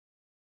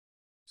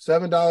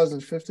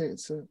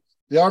 $7.15.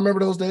 Y'all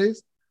remember those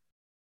days?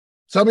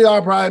 Some of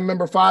y'all probably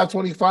remember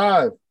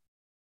 $5.25.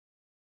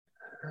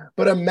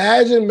 But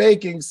imagine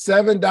making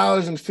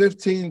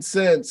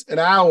 $7.15 an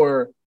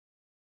hour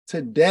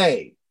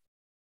today,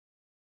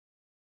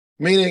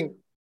 meaning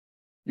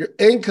your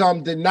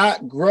income did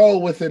not grow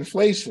with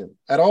inflation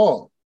at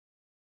all.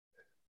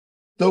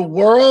 The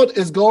world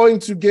is going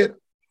to get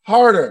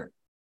harder.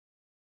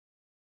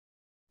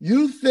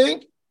 You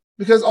think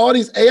because all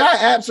these AI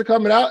apps are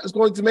coming out, it's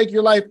going to make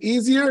your life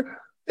easier?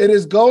 It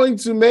is going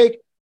to make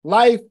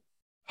life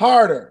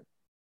harder.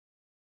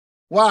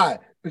 Why?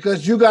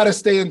 Because you got to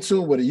stay in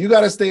tune with it. You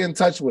got to stay in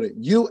touch with it.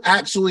 You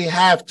actually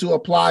have to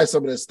apply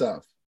some of this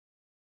stuff.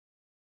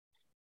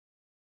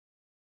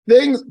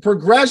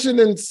 Progression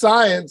in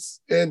science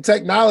and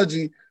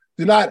technology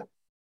doesn't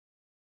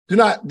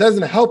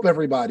help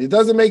everybody. It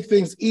doesn't make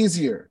things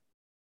easier.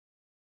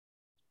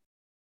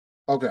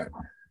 Okay.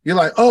 You're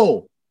like,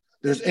 oh,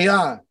 there's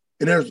AI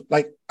and there's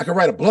like, I can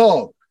write a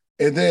blog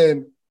and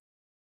then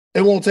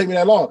it won't take me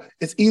that long.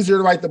 It's easier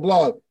to write the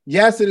blog.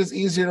 Yes, it is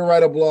easier to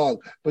write a blog,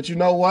 but you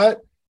know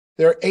what?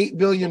 There are 8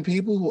 billion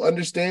people who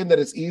understand that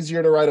it's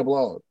easier to write a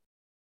blog.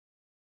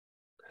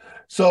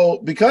 So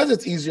because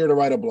it's easier to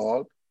write a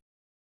blog,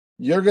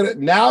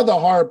 now the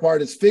hard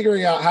part is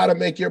figuring out how to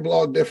make your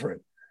blog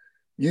different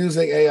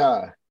using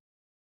AI.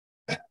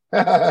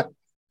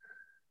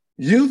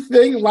 You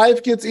think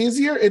life gets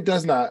easier? It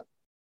does not.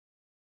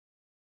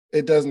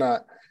 It does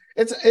not.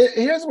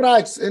 Here's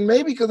what and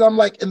maybe because I'm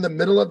like in the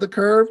middle of the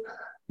curve,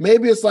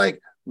 maybe it's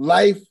like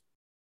life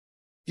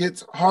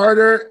gets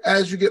harder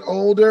as you get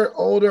older,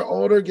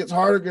 gets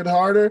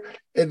harder.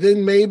 And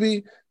then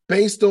maybe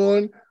based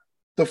on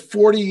the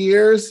 40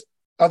 years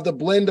of the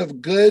blend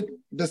of good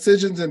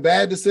decisions and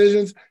bad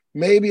decisions,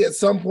 maybe at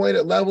some point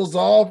it levels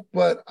off,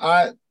 but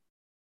I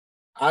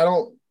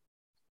don't,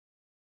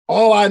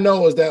 all I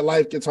know is that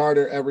life gets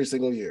harder every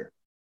single year.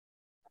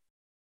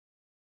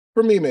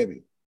 For me,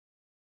 maybe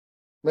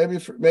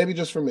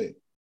just for me.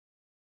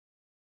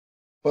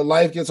 But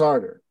life gets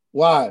harder.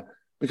 Why?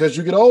 Because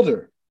you get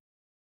older.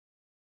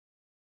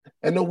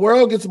 And the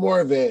world gets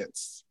more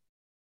advanced.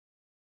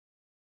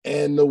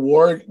 And the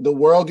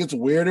world gets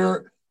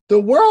weirder. The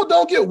world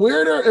don't get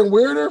weirder and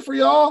weirder for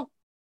y'all.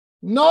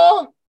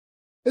 No.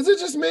 Is it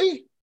just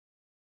me?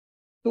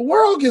 The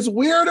world gets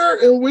weirder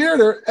and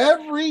weirder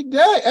every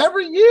day,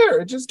 every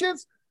year.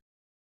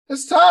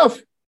 It's tough.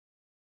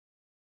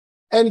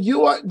 And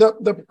you are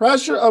the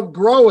pressure of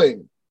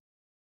growing.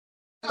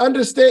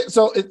 Understand,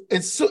 so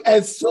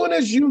as soon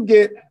as you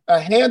get a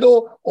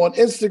handle on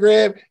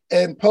Instagram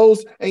and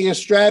post and your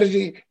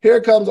strategy, here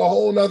comes a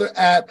whole nother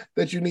app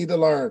that you need to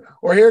learn.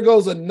 Or here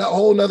goes a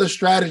whole nother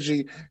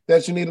strategy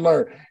that you need to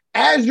learn.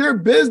 As your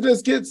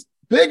business gets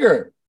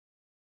bigger,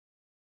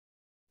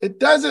 it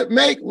doesn't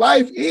make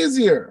life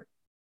easier.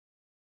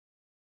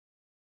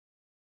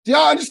 Do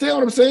y'all understand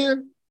what I'm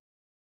saying?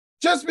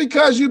 Just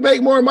because you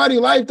make more money,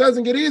 life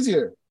doesn't get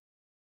easier.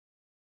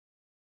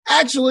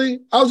 Actually,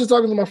 I was just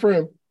talking to my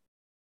friend.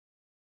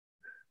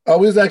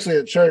 We was actually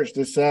at church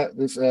this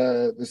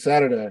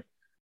Saturday.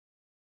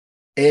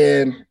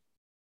 And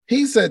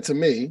he said to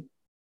me,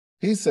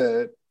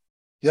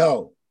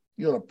 yo,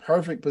 you're in a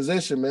perfect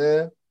position,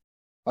 man.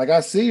 Like I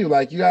see you,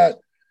 like you're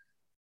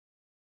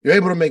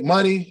able to make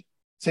money,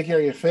 take care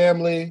of your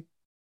family.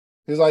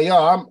 He's like,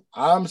 yo,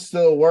 I'm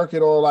still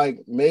working on like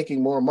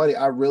making more money.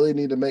 I really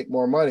need to make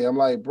more money. I'm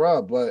like,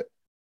 bro, but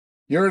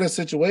you're in a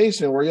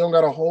situation where you don't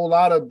got a whole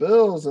lot of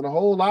bills and a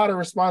whole lot of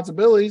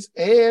responsibilities,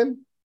 and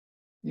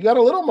you got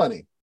a little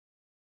money.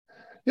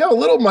 You have a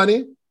little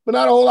money, but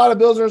not a whole lot of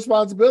bills and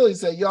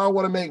responsibilities. He said, y'all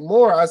want to make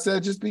more. I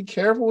said, just be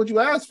careful what you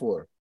ask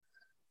for.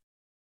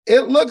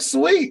 It looks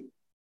sweet.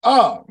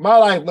 Oh, my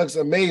life looks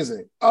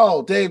amazing.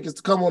 Oh, Dave gets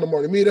to come on the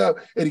morning meetup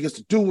and he gets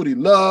to do what he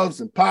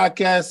loves and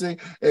podcasting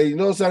and he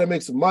knows how to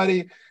make some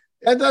money.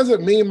 That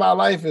doesn't mean my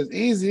life is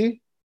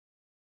easy.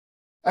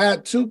 I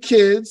had 2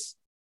 kids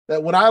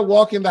that when I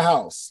walk in the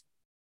house,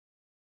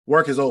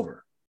 work is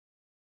over.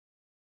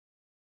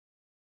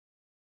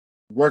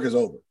 Work is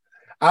over.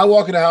 I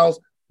walk in the house,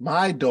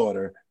 my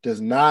daughter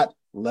does not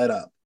let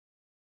up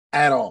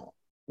at all.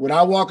 When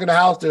I walk in the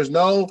house, there's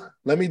no,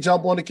 let me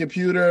jump on the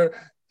computer.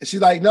 She's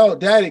like, no,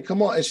 daddy,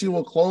 come on. And she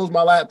will close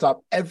my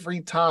laptop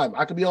every time.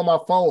 I could be on my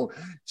phone.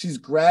 She's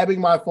grabbing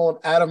my phone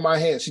out of my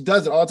hand. She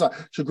does it all the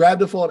time. She'll grab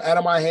the phone out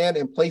of my hand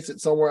and place it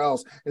somewhere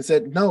else and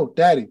said, no,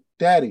 daddy.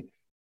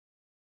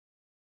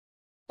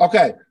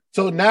 Okay,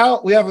 so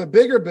now we have a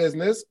bigger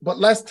business, but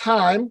less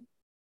time.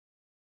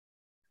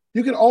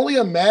 You can only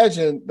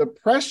imagine the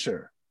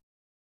pressure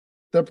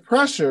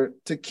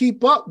to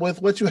keep up with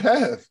what you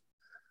have.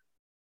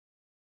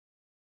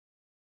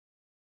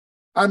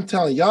 I'm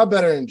telling y'all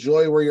better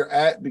enjoy where you're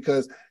at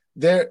because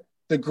the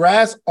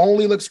grass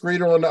only looks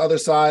greener on the other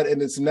side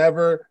and it's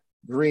never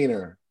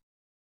greener.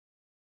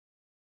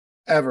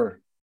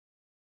 Ever.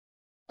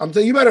 I'm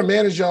telling you, better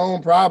manage your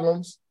own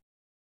problems.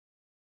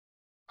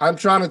 I'm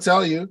trying to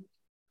tell you.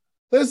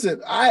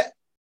 Listen,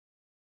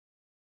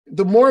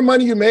 the more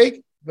money you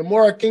make, the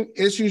more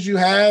issues you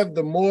have,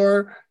 the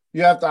more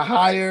you have to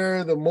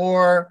hire, the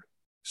more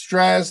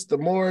stress, the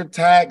more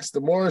tax, the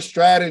more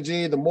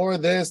strategy, the more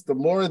this, the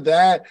more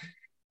that.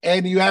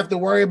 And you have to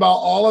worry about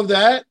all of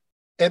that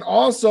and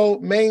also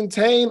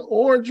maintain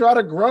or try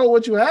to grow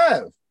what you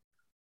have.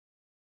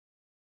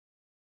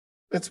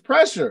 It's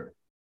pressure.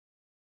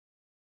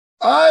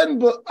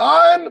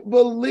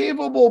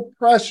 Unbelievable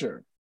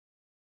pressure.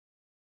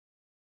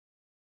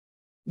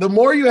 The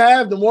more you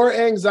have, the more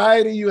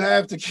anxiety you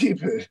have to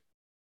keep it.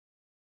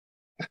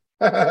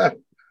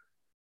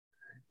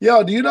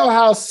 Yo, do you know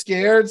how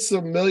scared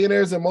some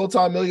millionaires and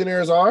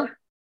multimillionaires are?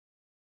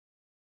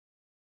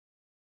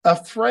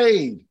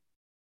 Afraid.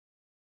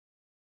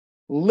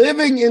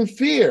 Living in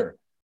fear.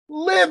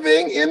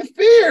 Living in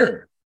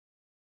fear.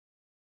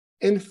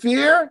 In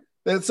fear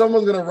that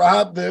someone's going to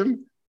rob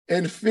them.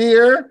 In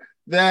fear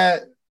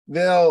that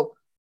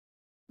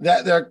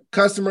their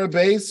customer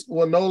base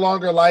will no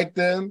longer like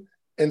them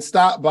and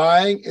stop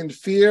buying. In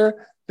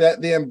fear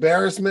that the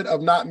embarrassment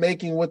of not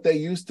making what they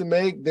used to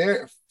make.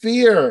 Their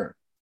fear.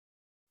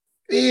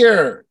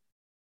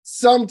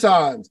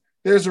 Sometimes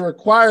there's a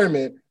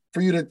requirement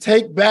for you to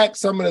take back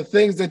some of the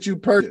things that you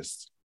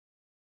purchased.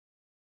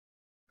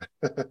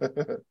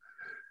 To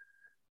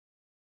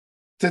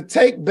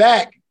take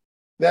back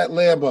that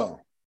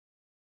Lambo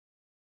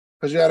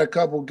because you had a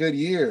couple good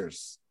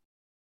years.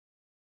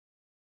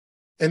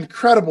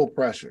 Incredible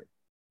pressure.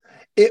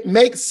 It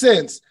makes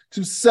sense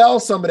to sell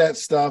some of that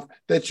stuff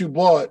that you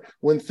bought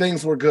when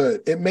things were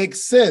good. It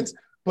makes sense,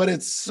 but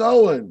it's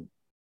so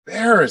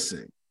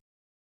embarrassing.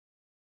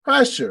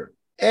 Pressure,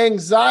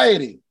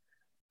 anxiety.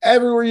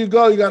 Everywhere you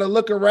go, you got to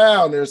look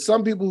around. There's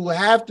some people who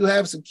have to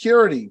have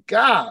security.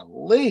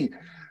 Golly,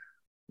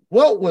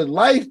 what would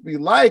life be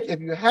like if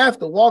you have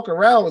to walk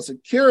around with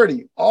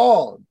security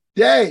all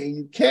day and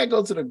you can't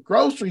go to the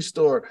grocery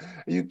store,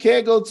 and you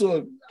can't go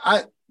to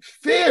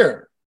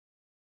fear.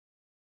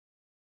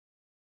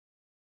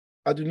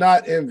 I do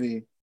not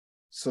envy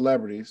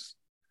celebrities.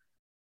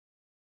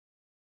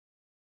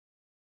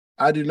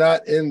 I do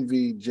not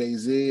envy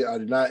Jay-Z. I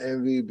do not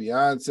envy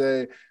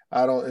Beyonce.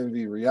 I don't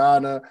envy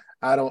Rihanna.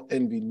 I don't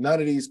envy none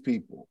of these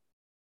people.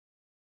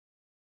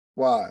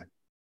 Why?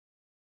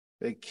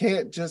 They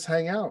can't just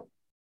hang out.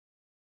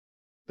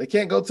 They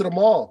can't go to the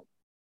mall.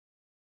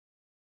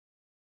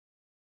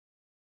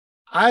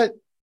 I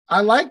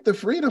like the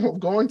freedom of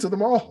going to the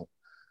mall.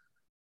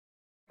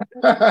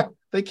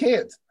 They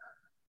can't.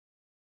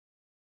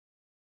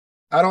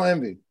 I don't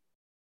envy.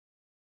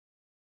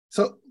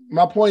 So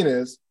my point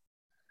is,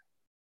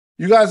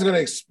 you guys are going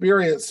to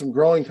experience some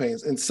growing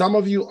pains, and some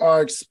of you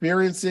are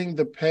experiencing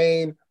the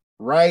pain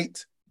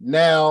right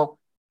now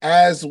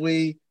as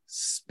we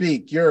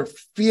speak. You're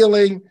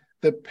feeling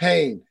the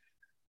pain.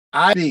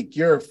 I speak.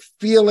 You're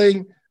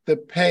feeling the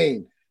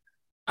pain.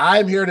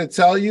 I'm here to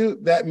tell you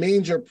that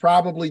means you're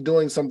probably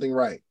doing something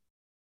right.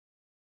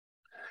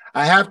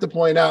 I have to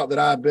point out that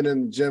I've been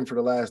in the gym for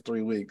the last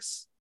 3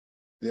 weeks.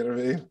 You know what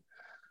I mean?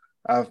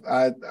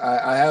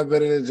 I have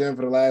been in the gym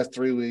for the last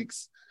 3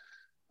 weeks.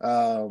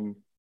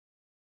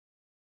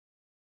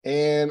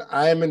 And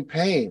I am in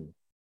pain.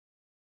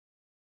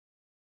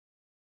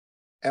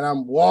 And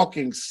I'm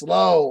walking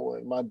slow,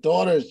 and my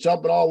daughter is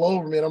jumping all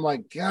over me, and I'm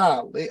like,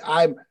 golly,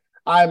 I'm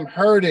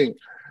hurting.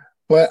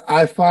 But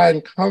I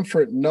find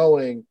comfort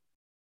knowing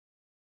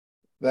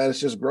that it's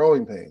just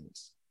growing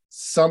pains.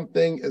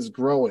 Something is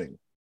growing.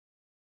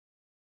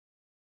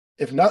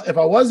 If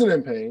I wasn't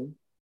in pain,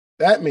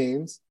 that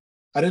means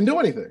I didn't do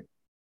anything.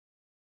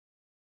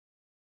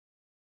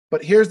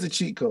 But here's the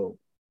cheat code.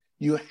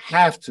 You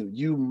have to,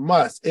 you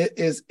must. It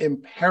is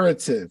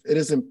imperative. It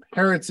is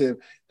imperative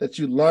that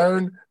you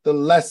learn the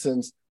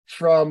lessons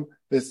from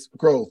this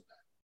growth.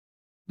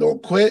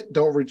 Don't quit,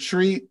 don't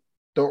retreat,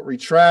 don't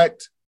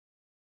retract.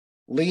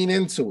 Lean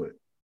into it.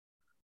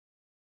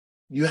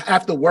 You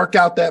have to work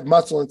out that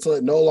muscle until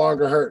it no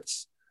longer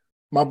hurts.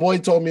 My boy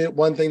told me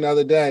one thing the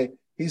other day.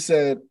 He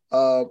said,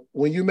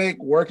 when you make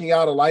working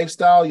out a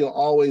lifestyle, you'll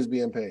always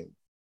be in pain.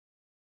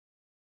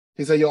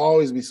 He said, you'll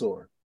always be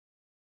sore.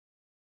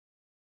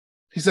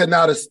 He said,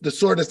 now the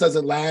soreness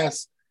doesn't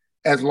last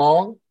as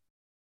long,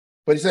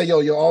 but he said,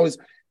 you'll always,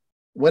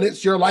 when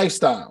it's your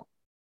lifestyle,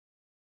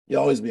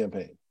 you'll always be in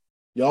pain.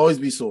 You'll always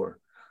be sore.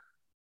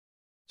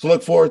 So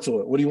look forward to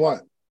it. What do you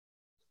want?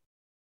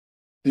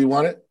 Do you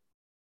want it?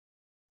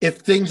 If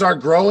things are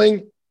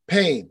growing,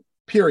 pain,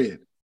 period.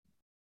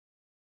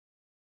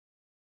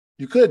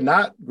 You could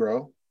not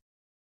grow.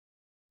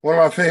 One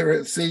of my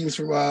favorite scenes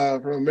from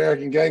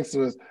American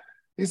Gangster is,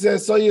 he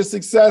says, so your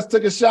success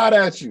took a shot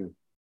at you.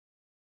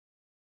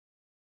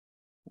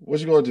 What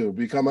you gonna do?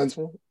 Become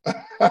unful?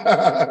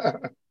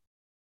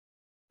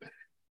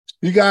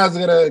 You guys are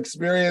gonna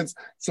experience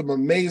some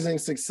amazing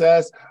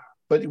success,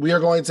 but we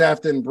are going to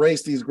have to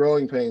embrace these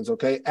growing pains,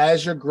 okay?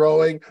 As you're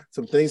growing,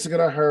 some things are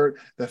gonna hurt.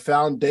 The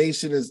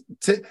foundation is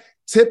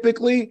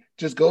typically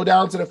just go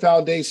down to the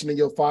foundation and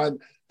you'll find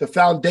the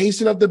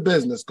foundation of the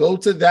business. Go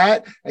to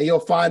that and you'll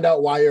find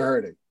out why you're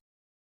hurting.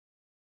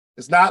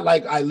 It's not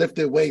like I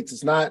lifted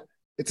weights.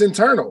 It's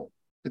internal.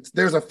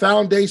 There's a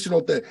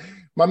foundational thing.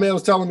 My man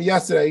was telling me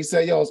yesterday, he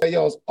said, yo,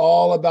 it's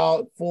all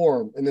about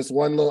form in this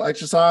one little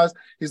exercise.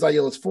 He's like,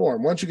 yo, it's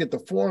form. Once you get the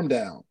form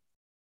down,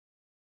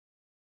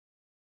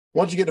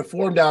 Once you get the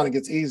form down, it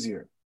gets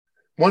easier.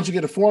 Once you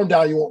get the form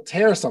down, you won't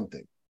tear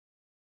something.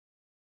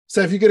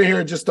 So if you get in here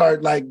and just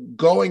start like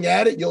going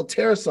at it, you'll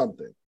tear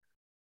something.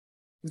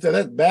 You say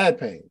that's bad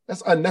pain.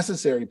 That's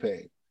unnecessary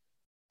pain.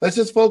 Let's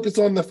just focus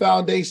on the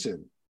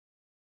foundation,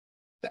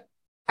 the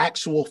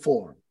actual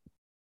form.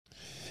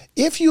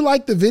 If you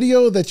like the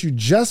video that you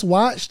just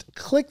watched,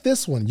 click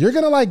this one. You're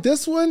going to like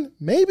this one,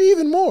 maybe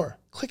even more.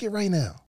 Click it right now.